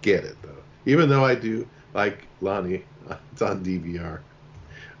get it though, even though I do like Lonnie. It's on DVR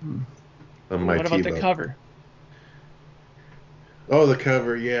on my What about the TiVo. cover? Oh, the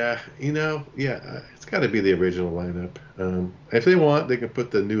cover, yeah. It's got to be the original lineup. If they want, they can put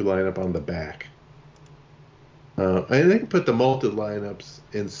the new lineup on the back. And they can put the molded lineups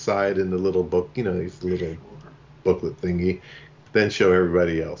inside in the little book, these little booklet thingy, then show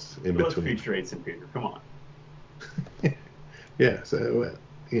everybody else in Let's between. feature Ace and Peter. Come on. Yeah,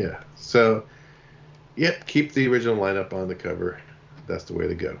 so yep, keep the original lineup on the cover. That's the way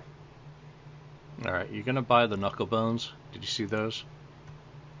to go. All right, you're gonna buy the Knucklebones? Did you see those?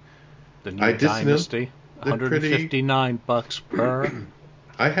 The new I did see them. Dynasty, They're $159 per.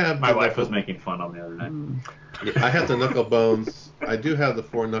 I have My wife was making fun of me the other night. I have the Knucklebones. I do have the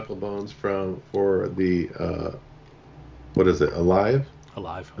 4 Knucklebones for the what is it? Alive.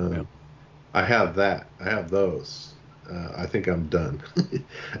 Yep. I have that. I have those. I think I'm done.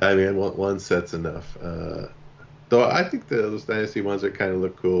 I mean, one set's enough. Though I think those Dynasty ones are kind of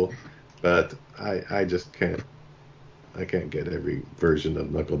look cool, but I just can't. I can't get every version of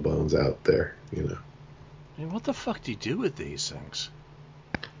Knucklebones out there. I mean, what the fuck do you do with these things?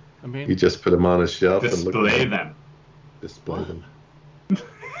 I mean, You just put them on a shelf and look Display at them. Display What? them.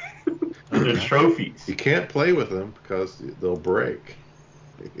 They're trophies. You can't play with them because they'll break.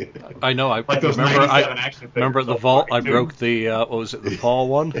 I know. Like those remember. 97 action figures. Remember at the they'll vault, break I too. broke the what was it? The Paul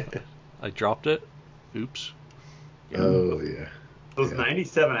one. I dropped it. Oops. Oh yeah. Those Yeah.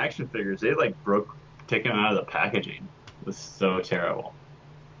 97 action figures, they like broke, taking them out of the packaging. It was so terrible.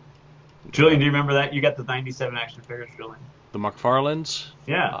 Julian, do you remember that? You got the 97 action figures, Julian? The McFarlanes?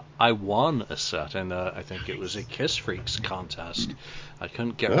 Yeah. I won a set, and I think it was a Kiss Freaks contest. I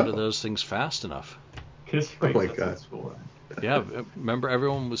couldn't get rid of those things fast enough. Kiss Freaks, my that's God. what's cool. Yeah, remember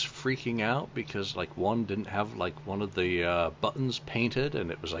everyone was freaking out because like one didn't have like one of the buttons painted,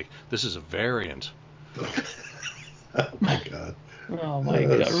 and it was like, this is a variant. Oh my god. Oh my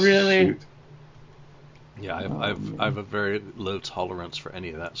god, really? Shoot. Yeah, I have a very low tolerance for any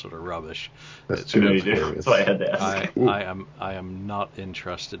of that sort of rubbish. That's I too know much you do. variance. So I had to ask. I am not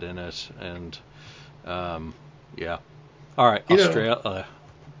interested in it, and yeah. All right, You know- Australia.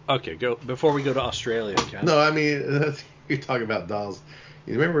 Okay, go before we go to Australia, Ken. No, I mean, you're talking about dolls.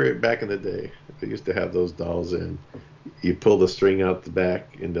 You remember back in the day, they used to have those dolls, and you pull the string out the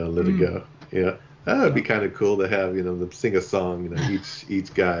back and let it go. Yeah, that would be kind of cool to have. Them sing a song.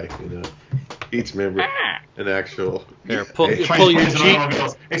 Each guy. Each member, an actual. Here, pull Hey, your G.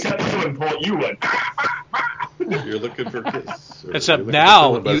 Except this wouldn't pull it, you would. You're looking for Kiss. Or Except you're looking for now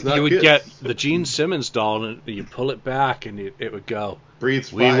someone, but it's not you would Kiss. get the Gene Simmons doll, and you pull it back, and it would go.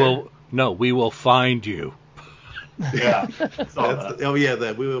 Breathes We fire. we will find you. Yeah. Saw that. Oh yeah,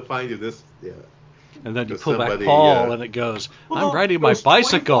 that we will find you this. Yeah. And then you Because pull back somebody, Paul, and it goes, Well, I'm riding my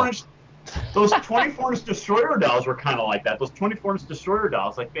bicycle. Those 24-inch Destroyer dolls were kind of like that. Those 24-inch Destroyer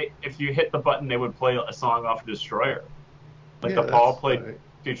dolls, like if you hit the button, they would play a song off Destroyer. Like Yeah, the Paul that's played right.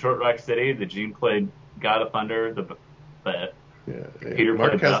 Detroit Rock City, the Gene played God of Thunder, the Yeah. Peter Mark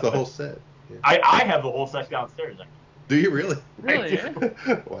played has Beth. the whole set. Yeah. I have the whole set downstairs. Do you really? Really? Eh?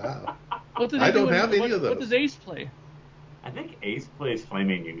 Wow. What do they I do? don't have any of What those. does Ace play? I think Ace plays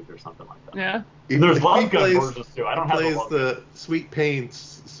Flaming Youth or something like that. Yeah. And there's He Love Gun plays- versions too. I don't he have the plays Love Gun. the Sweet Pain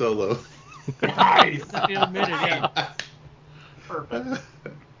solo. Nice. That you admitted, yeah. Perfect.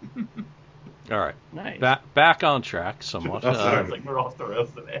 All right. Nice. Back on track somewhat. I'm sorry. It's like we're off the rails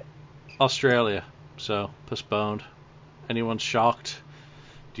today. Australia. So, postponed. Anyone shocked?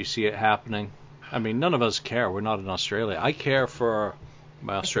 Do you see it happening? I mean, none of us care. We're not in Australia. I care for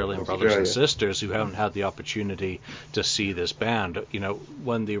my Australian brothers and Australia. sisters who haven't had the opportunity to see this band.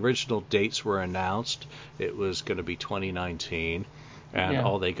 When the original dates were announced, it was going to be 2019, and Yeah.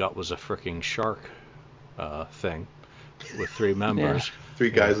 all they got was a fricking shark thing with 3 members.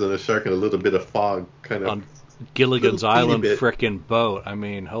 3 guys on a shark and a little bit of fog, kind of. On Gilligan's Little teeny Island bit. frickin' boat. I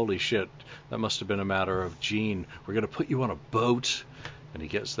mean, holy shit. That must have been a matter of Gene. We're going to put you on a boat. And he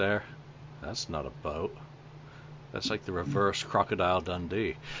gets there. That's not a boat. That's like the reverse Crocodile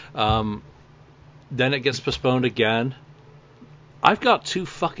Dundee. Then it gets postponed again. I've got 2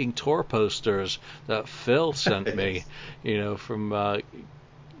 fucking tour posters that Phil sent me, from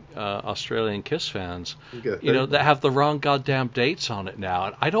Australian Kiss fans, You get a third that one. have the wrong goddamn dates on it now.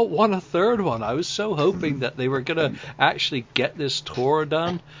 And I don't want a third one. I was so hoping that they were going to actually get this tour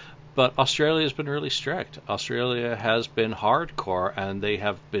done. But Australia's been really strict. Australia has been hardcore, and they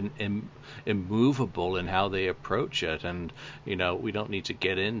have been immovable in how they approach it. And we don't need to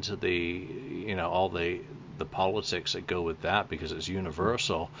get into the all the politics that go with that because it's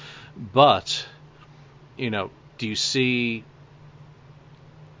universal. But do you see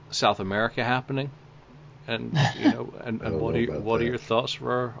South America happening? And and don't what know are about what are that. your thoughts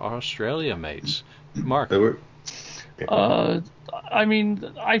for our Australia mates, Mark? I mean,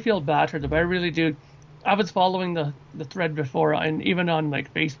 I feel bad for them. I really do. I was following the thread before, and even on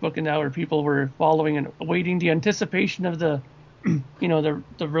like Facebook and now, where people were following and awaiting the anticipation of the,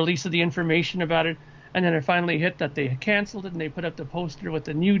 the release of the information about it, and then it finally hit that they canceled it, and they put up the poster with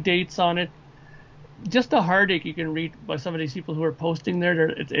the new dates on it. Just the heartache you can read by some of these people who are posting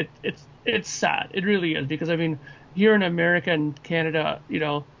there. It's sad. It really is, because I mean, here in America and Canada,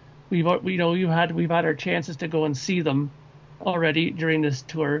 we've had our chances to go and see them already during this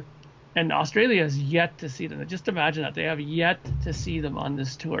tour, and Australia has yet to see them. Just imagine that they have yet to see them on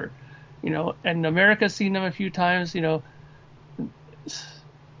this tour, and America's seen them a few times.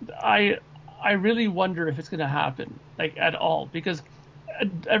 I really wonder if it's going to happen, like, at all, because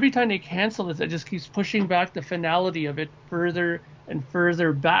every time they cancel this, it just keeps pushing back the finality of it further and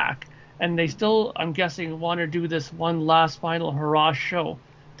further back, and they still, I'm guessing, want to do this one last final hurrah show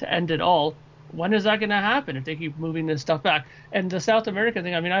to end it all. When is that going to happen if they keep moving this stuff back? And the South American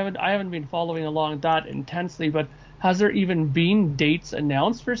thing, I mean, I haven't been following along that intensely, but has there even been dates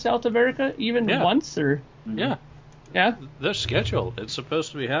announced for South America once? Or Yeah. Yeah, They're scheduled. It's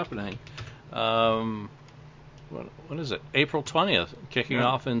supposed to be happening. When is it? April 20th, kicking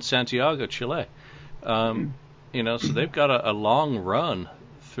off in Santiago, Chile. So they've got a long run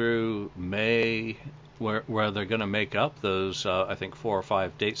through May where they're going to make up those, I think, 4 or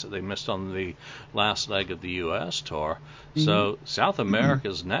 5 dates that they missed on the last leg of the U.S. tour. So South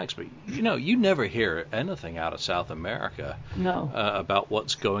America's next, but you never hear anything out of South America about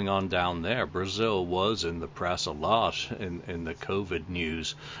what's going on down there. Brazil was in the press a lot in the COVID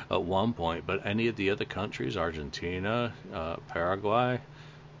news at one point, but any of the other countries, Argentina, Paraguay,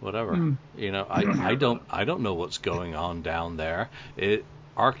 whatever, I don't know what's going on down there.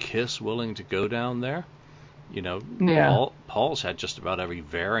 Are KISS willing to go down there? Paul's had just about every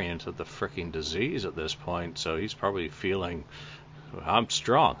variant of the freaking disease at this point, so he's probably feeling, I'm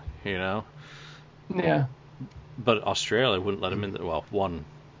strong, Yeah. But Australia wouldn't let him in. One,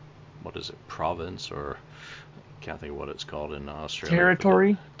 what is it, province, or I can't think of what it's called in Australia.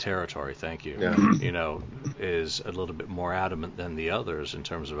 Territory, thank you. Yeah. Is a little bit more adamant than the others in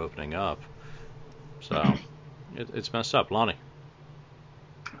terms of opening up. So it's messed up. Lonnie?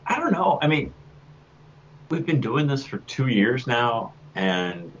 I don't know. I mean, we've been doing this for 2 years now,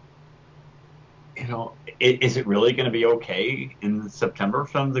 and is it really going to be okay in September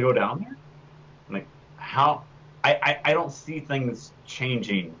for them to go down there? Like, how? I don't see things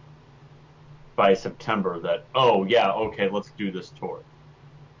changing by September. That okay, let's do this tour,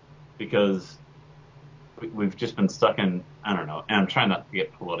 because we've just been stuck in, I don't know. And I'm trying not to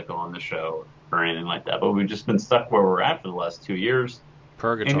get political on the show or anything like that, but we've just been stuck where we're at for the last 2 years.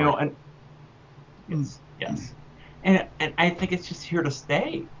 Purgatory. Yes. And I think it's just here to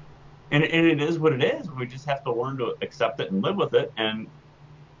stay. And it is what it is. We just have to learn to accept it and live with it. And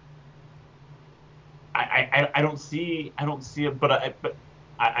I don't see it, but I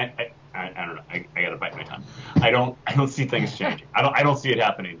don't know. I gotta bite my tongue. I don't see things changing. I don't see it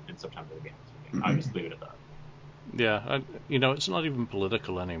happening in September again. I'll just leave it at that. Yeah, it's not even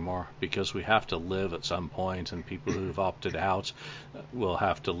political anymore, because we have to live at some point, and people who've opted out will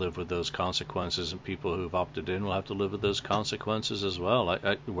have to live with those consequences, and people who've opted in will have to live with those consequences as well.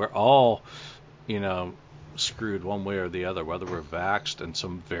 We're all, screwed one way or the other, whether we're vaxxed and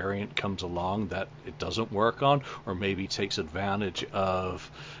some variant comes along that it doesn't work on, or maybe takes advantage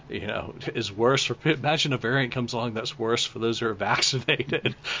of, is worse for, imagine a variant comes along that's worse for those who are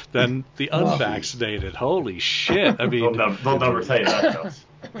vaccinated than the unvaccinated. Holy shit. I mean, they'll never tell you that,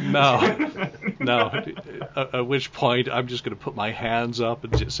 though. No. At which point I'm just going to put my hands up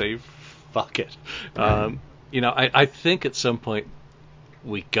and just say, fuck it. I think at some point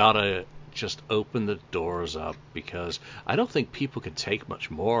we gotta just open the doors up, because I don't think people could take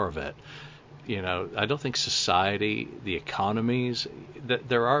much more of it. I don't think society, the economies, that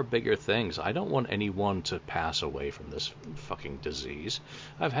there are bigger things. I don't want anyone to pass away from this fucking disease.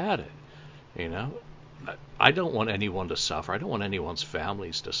 I've had it. I don't want anyone to suffer. I don't want anyone's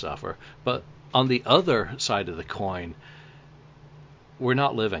families to suffer. But on the other side of the coin, we're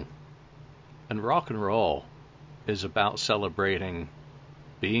not living. And rock and roll is about celebrating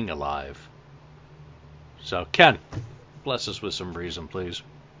being alive. So, Ken, bless us with some reason, please.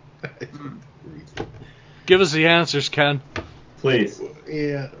 Give us the answers, Ken. Please.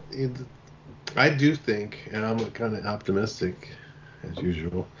 Yeah, I do think, and I'm kind of optimistic, as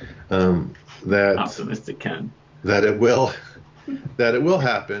usual, that optimistic Ken, that it will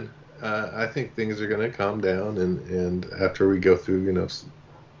happen. I think things are going to calm down, and after we go through,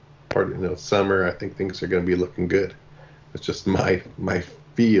 summer, I think things are going to be looking good. It's just my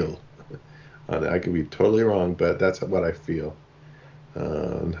feel. I could be totally wrong, but that's what I feel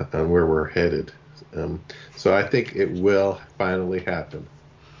on where we're headed. So I think it will finally happen.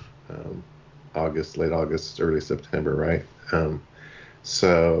 Late August, early September, right?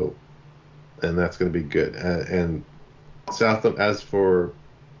 So, and that's going to be good. And as for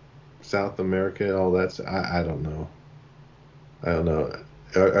South America, all that's, I don't know.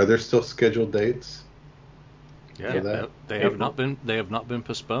 Are there still scheduled dates? Yeah, they have not been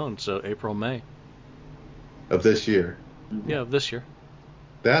postponed. So April, May of this year. Yeah, of this year.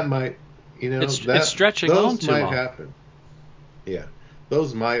 That might, it's stretching on too long. Those might happen. Yeah,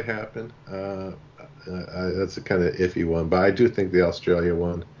 those might happen. That's a kind of iffy one, but I do think the Australia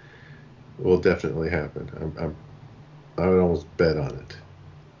one will definitely happen. I would almost bet on it.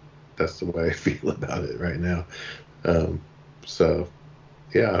 That's the way I feel about it right now. So,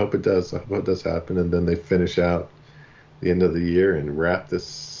 yeah, I hope it does. I hope it does happen, and then they finish out the end of the year and wrap this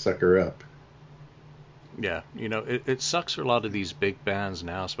sucker up. Yeah, it sucks for a lot of these big bands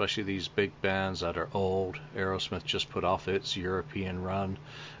now, especially these big bands that are old. Aerosmith just put off its European run.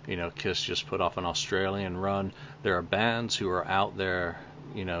 KISS just put off an Australian run. There are bands who are out there,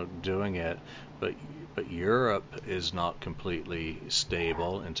 doing it, but Europe is not completely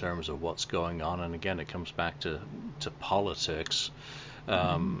stable in terms of what's going on. And again, it comes back to politics.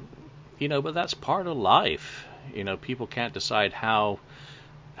 But that's part of life. People can't decide how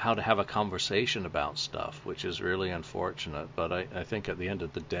to have a conversation about stuff, which is really unfortunate. But I think at the end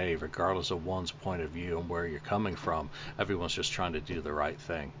of the day, regardless of one's point of view and where you're coming from, everyone's just trying to do the right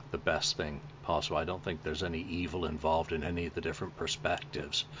thing, the best thing possible. I don't think there's any evil involved in any of the different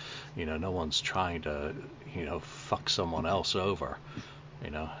perspectives. No one's trying to, fuck someone else over.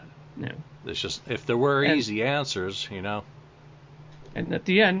 No. It's just, if there were easy answers, And at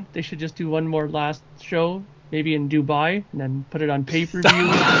the end, they should just do one more last show, maybe in Dubai, and then put it on pay-per-view.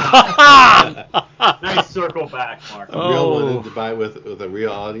 Nice circle back, Mark. A real one in Dubai with a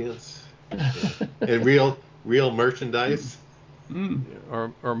real audience and real merchandise.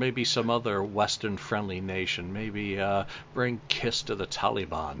 Or maybe some other Western-friendly nation. Maybe bring Kiss to the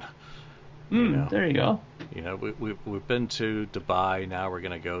Taliban. There you go. We've been to Dubai. Now we're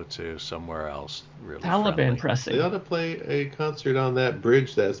going to go to somewhere else. Really Taliban friendly. pressing. They ought to play a concert on that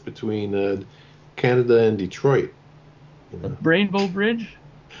bridge that's between Canada and Detroit. The Rainbow Bridge?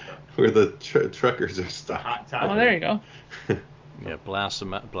 Where the truckers are stuck. Oh, there you go. Yeah, blast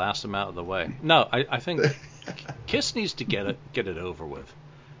them out of the way. No, I think Kiss needs to get it over with.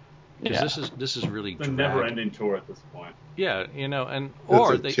 Because this is really a never-ending tour at this point. Yeah,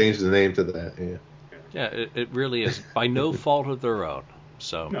 or they change the name to that. Yeah. Yeah, it really is by no fault of their own.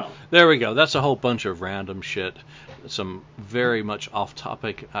 So No. There we go. That's a whole bunch of random shit. Some very much off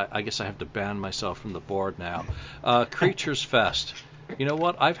topic. I guess I have to ban myself from the board now. Creatures Fest. You know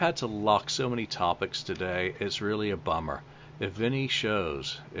what? I've had to lock so many topics today. It's really a bummer. If Vinny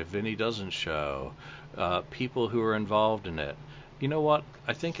shows, if Vinny doesn't show, people who are involved in it. You know what?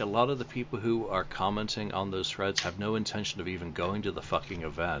 I think a lot of the people who are commenting on those threads have no intention of even going to the fucking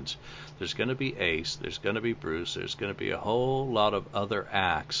event. There's going to be Ace, there's going to be Bruce, there's going to be a whole lot of other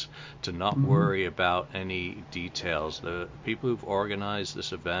acts to not worry about any details. The people who've organized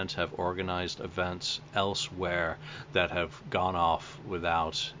this event have organized events elsewhere that have gone off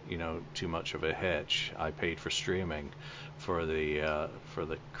without, too much of a hitch. I paid for streaming for the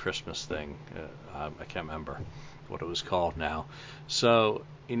Christmas thing. I can't remember what it was called now. So,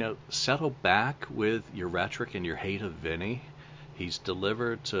 settle back with your rhetoric and your hate of Vinny. He's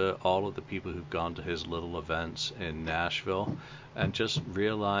delivered to all of the people who've gone to his little events in Nashville, and just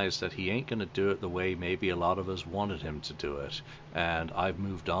realize that he ain't going to do it the way maybe a lot of us wanted him to do it. And I've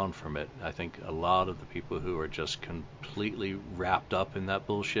moved on from it. I think a lot of the people who are just completely wrapped up in that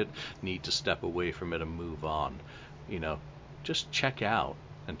bullshit need to step away from it and move on. Just check out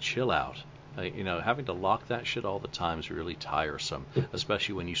and chill out. Having to lock that shit all the time is really tiresome,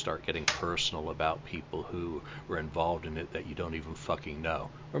 especially when you start getting personal about people who were involved in it that you don't even fucking know.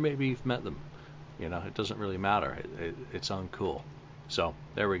 Or maybe you've met them. It doesn't really matter. It's uncool. So,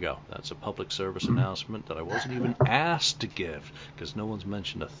 there we go. That's a public service announcement that I wasn't even asked to give, because no one's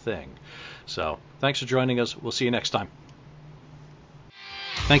mentioned a thing. So, thanks for joining us. We'll see you next time.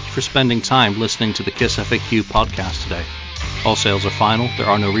 Thank you for spending time listening to the KISS FAQ podcast today. All sales are final. There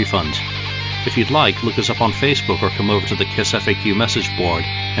are no refunds. If you'd like, look us up on Facebook or come over to the KISS FAQ message board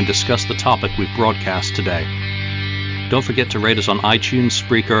and discuss the topic we've broadcast today. Don't forget to rate us on iTunes,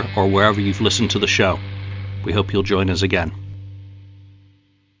 Spreaker, or wherever you've listened to the show. We hope you'll join us again.